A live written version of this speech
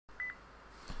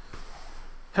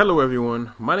Hello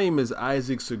everyone, my name is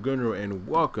Isaac Segundo and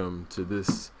welcome to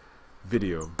this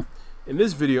video. In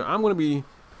this video, I'm going to be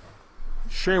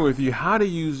sharing with you how to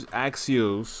use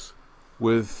Axios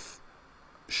with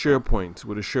SharePoint,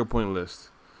 with a SharePoint list.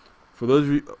 For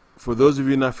those of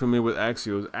you not familiar with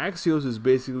Axios, Axios is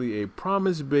basically a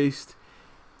promise-based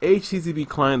HTTP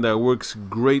client that works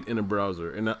great in a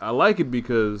browser. And I like it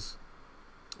because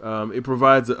it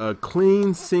provides a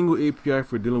clean single API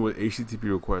for dealing with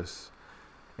HTTP requests.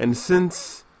 And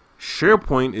since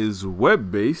SharePoint is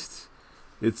web-based,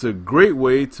 it's a great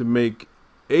way to make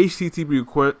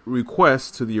HTTP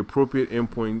requests to the appropriate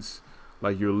endpoints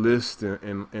like your list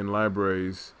and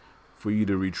libraries for you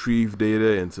to retrieve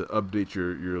data and to update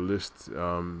your list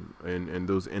and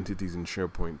those entities in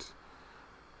SharePoint.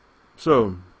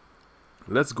 So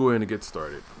let's go ahead and get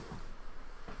started.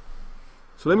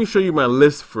 So let me show you my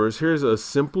list first. Here's a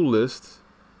simple list.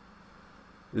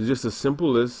 It's just a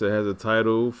simple list that has a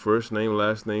title, first name,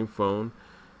 last name, phone.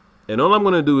 And all I'm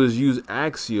going to do is use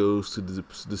Axios to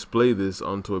display this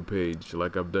onto a page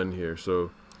like I've done here.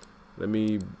 So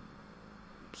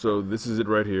this is it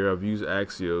right here. I've used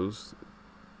Axios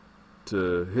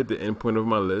to hit the endpoint of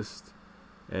my list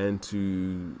and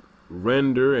to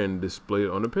render and display it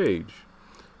on a page.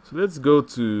 So let's go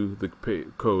to the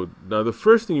code. Now the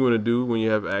first thing you want to do when you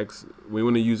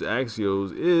want to use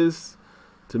Axios is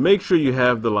to make sure you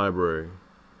have the library.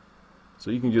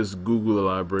 So you can just Google the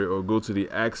library or go to the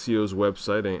Axios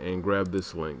website and grab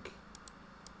this link.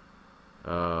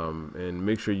 And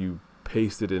make sure you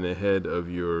paste it in the head of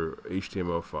your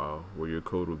HTML file where your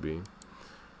code will be.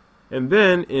 And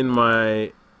then in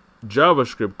my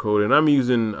JavaScript code, and I'm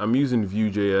using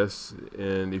Vue.js,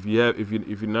 and if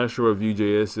you're not sure what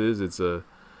Vue.js is, it's a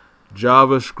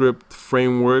JavaScript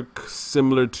framework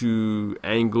similar to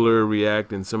Angular,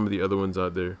 React, and some of the other ones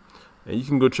out there. And you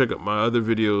can go check out my other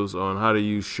videos on how to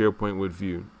use SharePoint with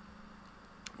Vue.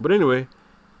 But anyway,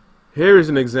 here is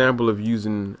an example of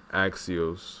using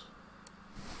Axios.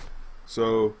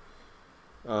 So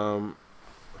I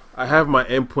have my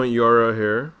endpoint URL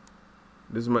here.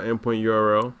 This is my endpoint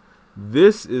URL.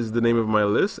 This is the name of my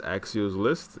list, Axios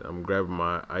list. I'm grabbing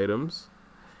my items.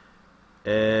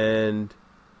 And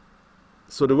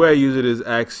so the way I use it is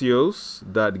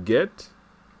axios.get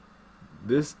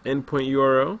this endpoint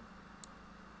URL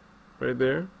right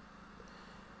there.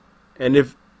 And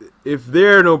if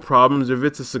there are no problems, if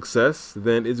it's a success,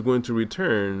 then it's going to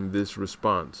return this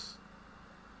response.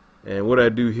 And what I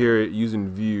do here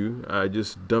using Vue, I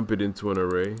just dump it into an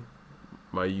array,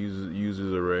 my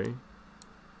users array.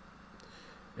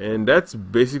 And that's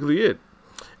basically it.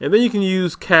 And then you can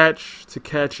use catch to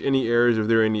catch any errors if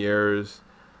there are any errors.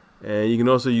 And you can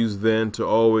also use then to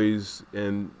always,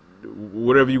 and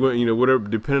whatever you want, whatever,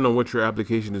 depending on what your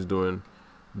application is doing,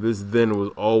 this then will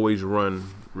always run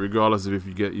regardless of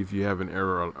if you have an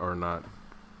error or not.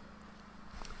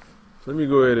 So let me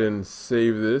go ahead and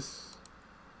save this,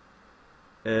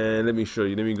 and let me show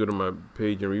you. Let me go to my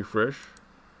page and refresh.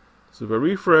 So if I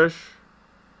refresh,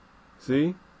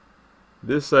 see,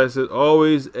 this site says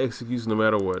always executes no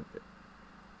matter what,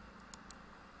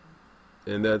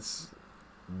 and that's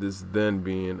this then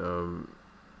being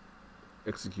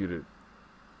executed.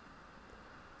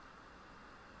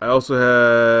 I also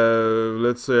have,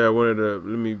 let's say I wanted to,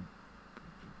 let me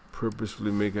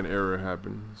purposefully make an error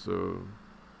happen. So,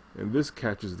 and this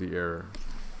catches the error.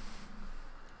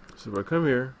 So if I come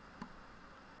here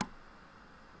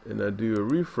and I do a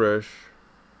refresh,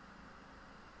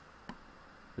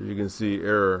 as you can see,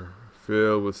 error,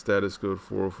 failed with status code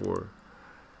 404.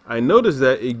 I noticed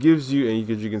that it gives you, and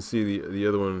you can see the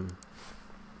other one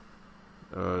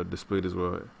displayed as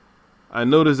well. I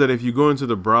noticed that if you go into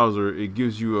the browser, it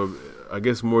gives you I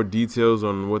guess more details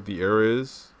on what the error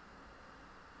is.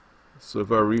 So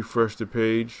if I refresh the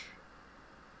page,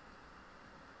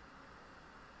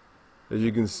 as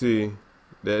you can see,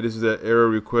 that this is that error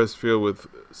request failed with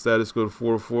status code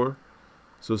 404.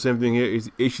 So same thing here,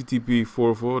 it's HTTP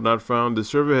 404 not found. The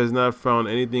server has not found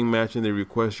anything matching the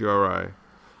request URI.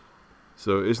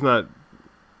 So it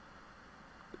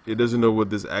doesn't know what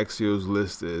this Axios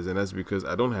list is, and that's because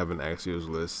I don't have an Axios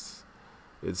list.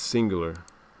 It's singular.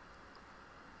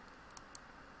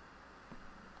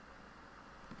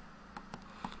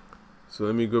 So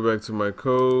let me go back to my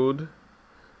code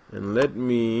and let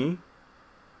me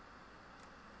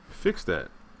fix that.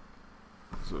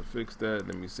 So fix that,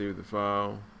 let me save the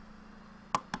file.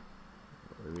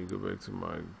 Let me go back to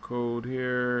my code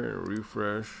here and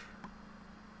refresh.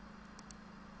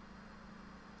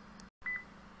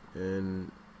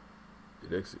 And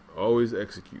it always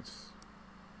executes.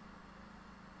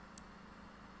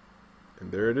 And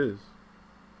there it is.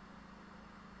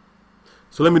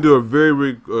 So let me do a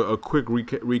a quick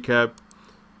recap.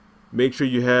 Make sure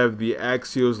you have the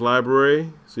Axios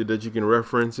library so that you can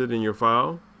reference it in your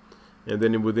file. And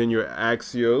then within your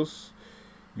Axios,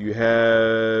 I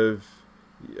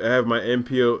have my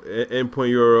endpoint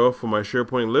URL for my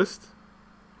SharePoint list.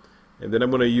 And then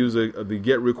I'm going to use the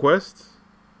GET request.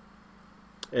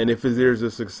 And if there's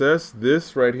a success,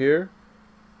 this right here,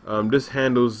 this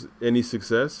handles any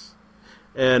success.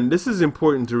 And this is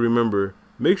important to remember.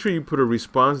 Make sure you put a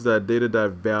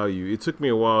response.data.value. It took me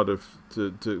a while to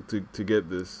get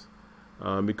this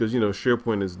because, you know,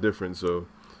 SharePoint is different. So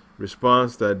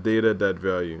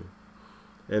response.data.value.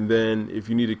 And then if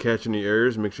you need to catch any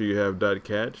errors, make sure you have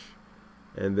 .catch.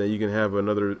 And then you can have a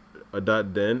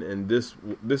 .then, and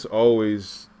this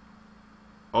always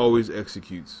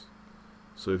executes.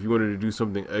 So if you wanted to do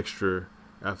something extra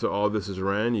after all this is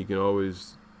ran, you can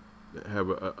always have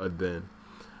a then.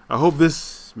 I hope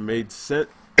this made sense.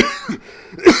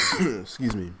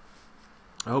 Excuse me.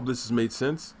 I hope this has made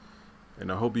sense, and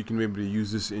I hope you can be able to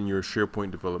use this in your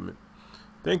SharePoint development.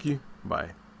 Thank you.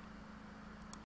 Bye.